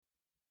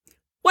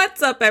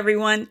What's up,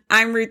 everyone?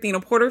 I'm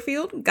Ruthina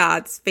Porterfield,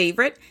 God's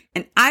favorite,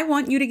 and I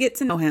want you to get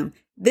to know him.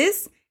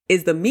 This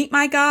is the Meet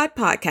My God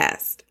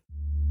podcast.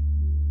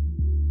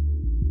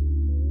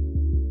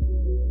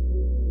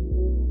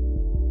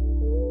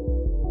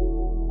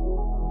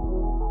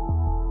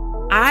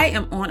 I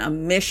am on a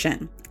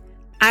mission.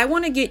 I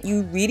want to get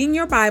you reading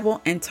your Bible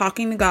and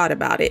talking to God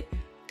about it.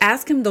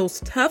 Ask him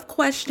those tough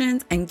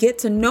questions and get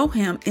to know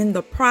him in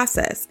the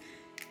process.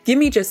 Give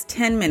me just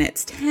 10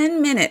 minutes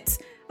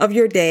of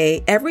your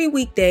day every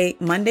weekday,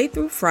 Monday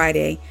through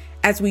Friday,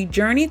 as we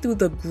journey through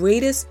the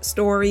greatest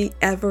story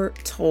ever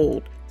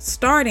told,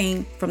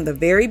 starting from the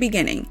very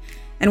beginning.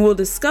 And we'll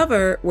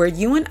discover where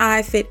you and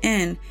I fit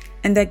in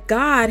and that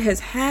God has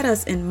had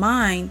us in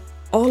mind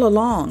all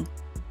along.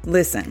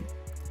 Listen,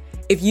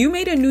 if you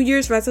made a New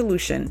Year's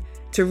resolution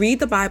to read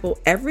the Bible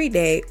every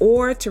day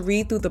or to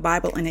read through the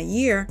Bible in a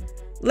year,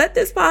 let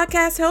this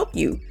podcast help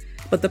you.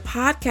 But the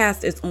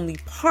podcast is only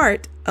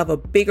part of a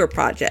bigger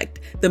project,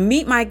 the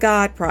Meet My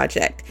God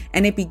project,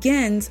 and it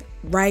begins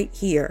right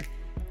here.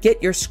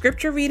 Get your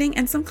scripture reading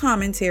and some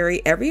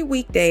commentary every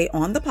weekday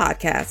on the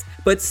podcast,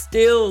 but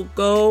still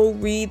go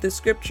read the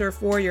scripture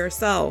for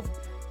yourself.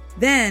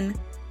 Then,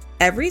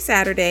 every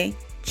Saturday,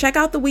 check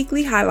out the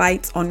weekly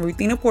highlights on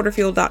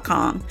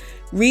RuthinaPorterfield.com.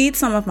 Read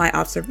some of my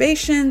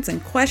observations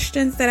and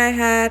questions that I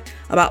had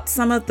about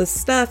some of the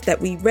stuff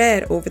that we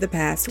read over the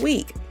past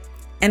week.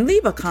 And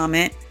leave a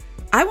comment.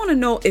 I want to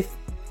know if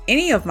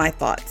any of my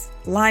thoughts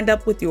lined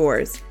up with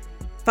yours.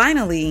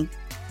 Finally,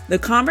 the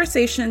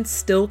conversation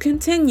still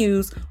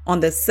continues on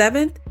the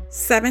 7th,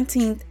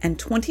 17th, and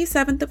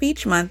 27th of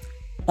each month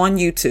on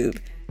YouTube.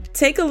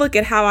 Take a look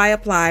at how I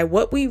apply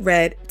what we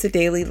read to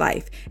daily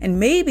life, and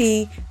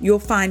maybe you'll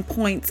find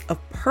points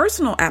of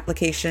personal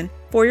application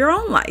for your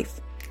own life.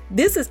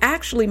 This is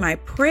actually my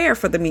prayer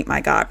for the Meet My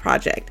God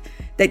project,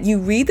 that you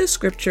read the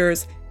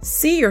scriptures,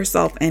 see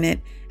yourself in it,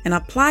 and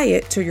apply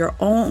it to your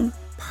own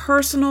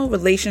personal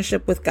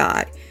relationship with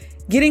God,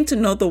 getting to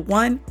know the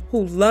one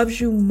who loves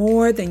you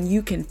more than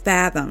you can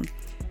fathom.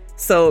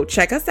 So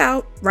check us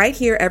out right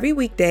here every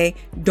weekday.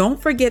 Don't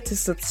forget to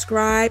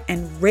subscribe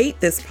and rate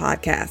this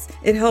podcast.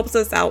 It helps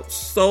us out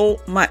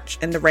so much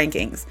in the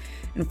rankings.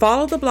 And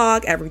follow the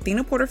blog at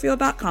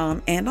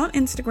RuthinaPorterfield.com and on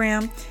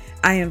Instagram.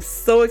 I am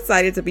so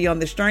excited to be on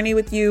this journey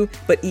with you,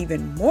 but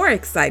even more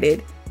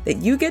excited that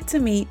you get to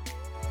meet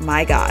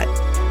my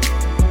God.